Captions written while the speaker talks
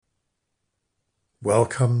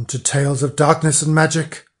Welcome to Tales of Darkness and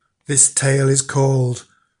Magic. This tale is called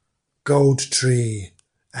Gold Tree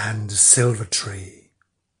and Silver Tree.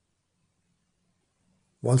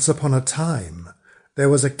 Once upon a time, there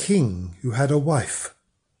was a king who had a wife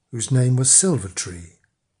whose name was Silver Tree,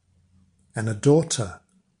 and a daughter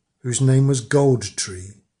whose name was Gold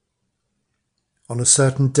Tree. On a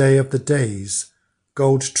certain day of the days,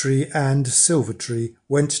 Gold Tree and Silver Tree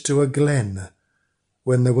went to a glen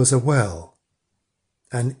when there was a well,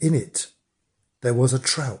 and in it there was a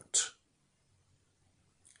trout.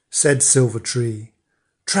 Said Silver Tree,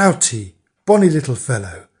 "Troutie, bonny little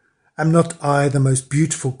fellow, am not I the most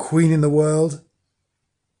beautiful queen in the world?"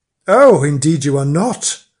 "Oh, indeed you are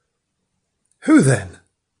not." "Who then?"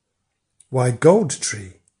 "Why, Gold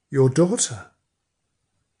Tree, your daughter."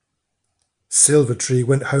 Silver Tree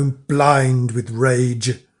went home blind with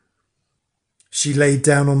rage. She lay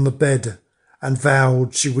down on the bed and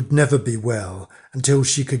vowed she would never be well until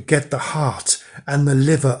she could get the heart and the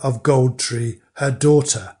liver of Gold Tree, her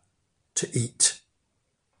daughter, to eat.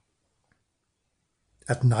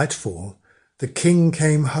 At nightfall, the king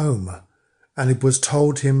came home, and it was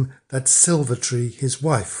told him that Silver Tree, his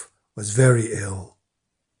wife, was very ill.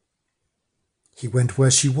 He went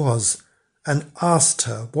where she was and asked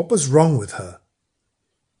her what was wrong with her.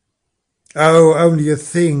 "Oh, only a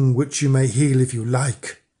thing which you may heal if you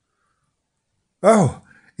like." "Oh,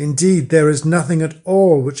 indeed, there is nothing at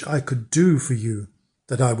all which I could do for you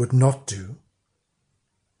that I would not do.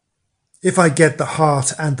 If I get the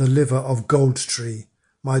heart and the liver of Gold Tree,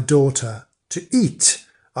 my daughter, to eat,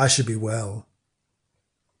 I shall be well."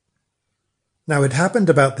 Now it happened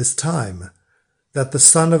about this time that the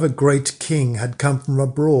son of a great king had come from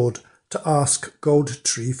abroad to ask Gold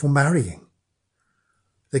Tree for marrying.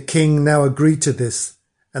 The king now agreed to this,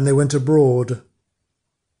 and they went abroad.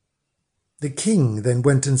 The king then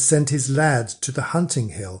went and sent his lad to the hunting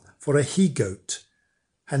hill for a he-goat,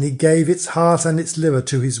 and he gave its heart and its liver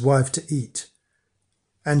to his wife to eat,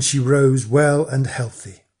 and she rose well and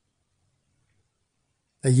healthy.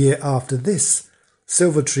 A year after this,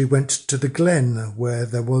 Silver Tree went to the glen where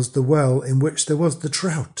there was the well in which there was the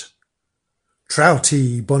trout.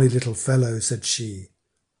 "Troutie, bonny little fellow," said she,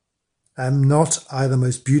 "am not I the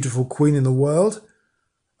most beautiful queen in the world?"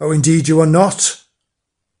 "Oh, indeed you are not."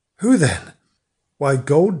 "Who then?" "Why,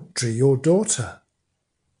 Gold Tree, your daughter."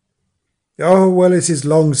 "Oh, well, it is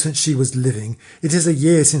long since she was living. It is a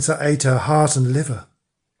year since I ate her heart and liver."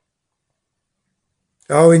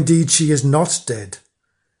 "Oh, indeed she is not dead.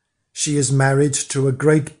 She is married to a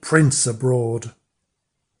great prince abroad."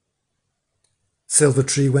 Silver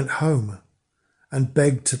Tree went home and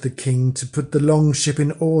begged the king to put the long ship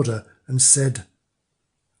in order and said,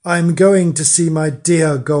 "I am going to see my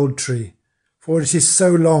dear Gold Tree, for it is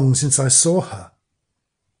so long since I saw her."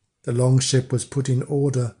 The long ship was put in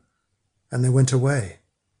order, and they went away.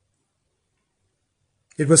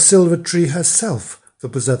 It was Silver Tree herself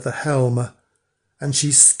that was at the helm, and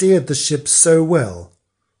she steered the ship so well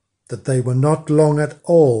that they were not long at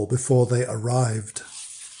all before they arrived.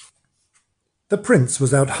 The prince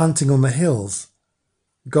was out hunting on the hills.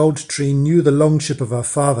 Gold Tree knew the long ship of her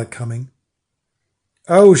father coming.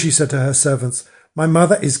 "Oh," she said to her servants, "my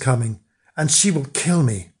mother is coming, and she will kill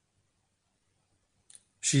me."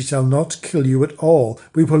 "She shall not kill you at all.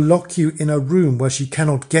 We will lock you in a room where she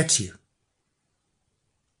cannot get you."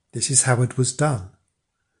 This is how it was done.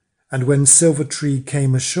 And when Silver Tree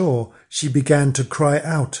came ashore, she began to cry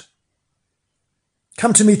out,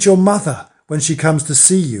 "Come to meet your mother when she comes to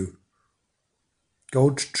see you."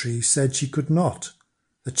 Gold Tree said she could not,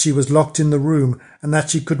 that she was locked in the room and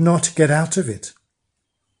that she could not get out of it.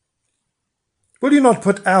 "Will you not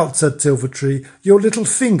put out," said Silver Tree, "your little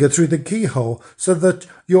finger through the keyhole so that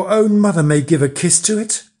your own mother may give a kiss to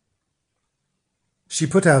it?" She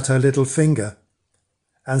put out her little finger,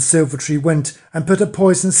 and Silver Tree went and put a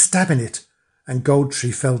poisoned stab in it, and Gold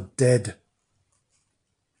Tree fell dead.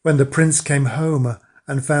 When the prince came home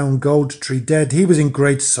and found Gold Tree dead, he was in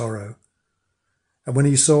great sorrow, and when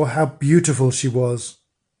he saw how beautiful she was,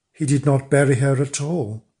 he did not bury her at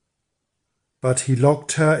all, but he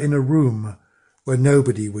locked her in a room where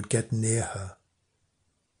nobody would get near her.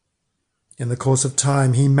 In the course of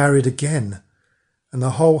time he married again, and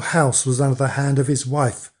the whole house was under the hand of his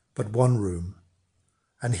wife but one room,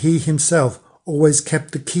 and he himself always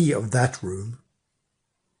kept the key of that room.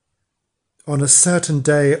 On a certain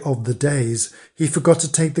day of the days he forgot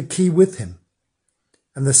to take the key with him,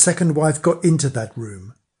 and the second wife got into that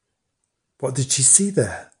room. What did she see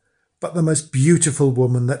there but the most beautiful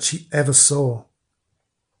woman that she ever saw?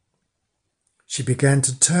 She began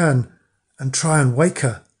to turn and try and wake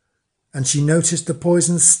her, and she noticed the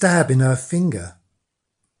poisoned stab in her finger.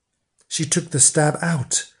 she took the stab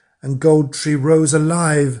out, and Gold Tree rose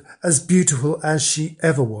alive, as beautiful as she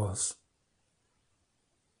ever was.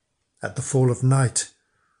 At the fall of night,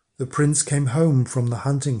 the prince came home from the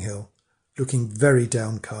hunting hill, looking very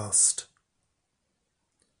downcast.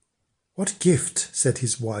 "What gift," said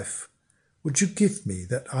his wife, "would you give me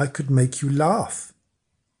that I could make you laugh?"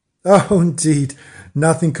 "Oh, indeed,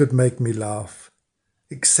 nothing could make me laugh,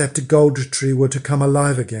 except a Gold Tree were to come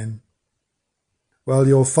alive again." "Well,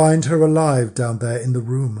 you'll find her alive down there in the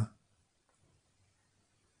room."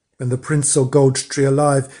 When the prince saw Gold Tree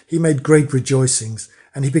alive, he made great rejoicings,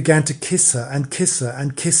 and he began to kiss her and kiss her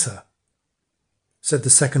and kiss her. Said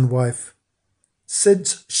the second wife,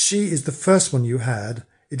 "Since she is the first one you had,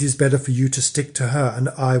 it is better for you to stick to her, and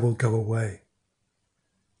I will go away."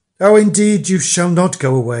 "Oh, indeed, you shall not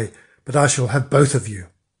go away, but I shall have both of you."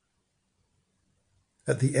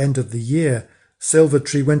 At the end of the year, Silver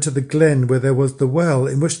Tree went to the glen where there was the well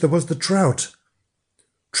in which there was the trout.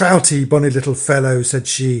 "Trouty, bonny little fellow," said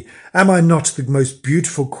she, "am I not the most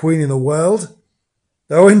beautiful queen in the world?"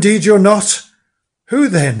 "Oh, indeed you're not." "Who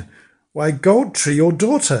then?" "Why, Gold Tree, your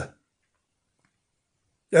daughter."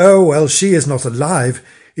 "Oh, well, she is not alive.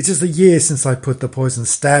 It is a year since I put the poisoned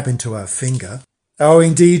stab into her finger." "Oh,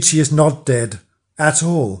 indeed, she is not dead. At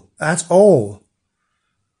all, at all."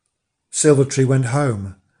 Silver Tree went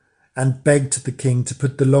home and begged the king to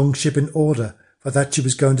put the Longship in order, for that she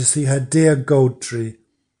was going to see her dear Gold Tree,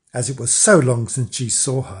 as it was so long since she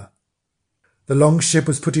saw her. The Longship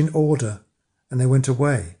was put in order, and they went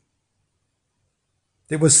away.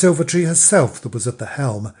 It was Silver Tree herself that was at the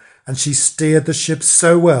helm, and she steered the ship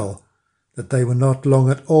so well that they were not long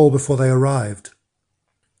at all before they arrived.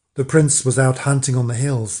 The prince was out hunting on the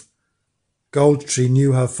hills. Gold Tree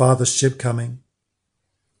knew her father's ship coming.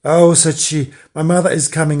 "Oh," said she, "my mother is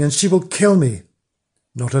coming, and she will kill me."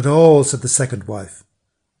 "Not at all," said the second wife.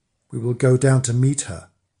 "We will go down to meet her."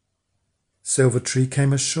 Silver Tree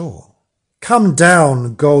came ashore. "Come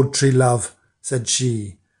down, Gold Tree, love," said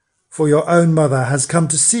she, "for your own mother has come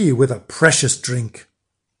to see you with a precious drink."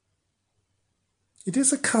 "It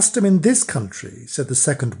is a custom in this country," said the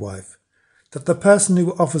second wife, "that the person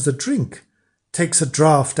who offers a drink takes a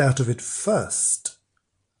draught out of it first."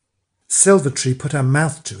 Silver Tree put her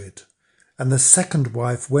mouth to it, and the second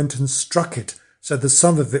wife went and struck it, so that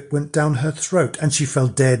some of it went down her throat, and she fell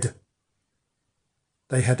dead.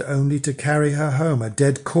 They had only to carry her home, a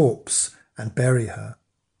dead corpse, and bury her.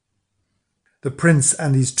 The prince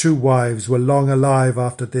and his two wives were long alive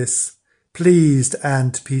after this, pleased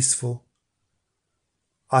and peaceful.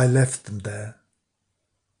 I left them there.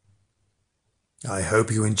 I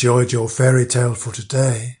hope you enjoyed your fairy tale for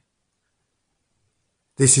today.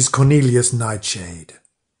 This is Cornelius Nightshade.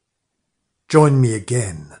 Join me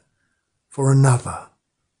again for another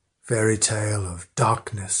fairy tale of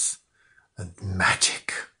darkness and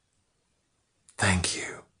magic. Thank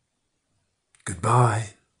you.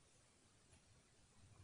 Goodbye.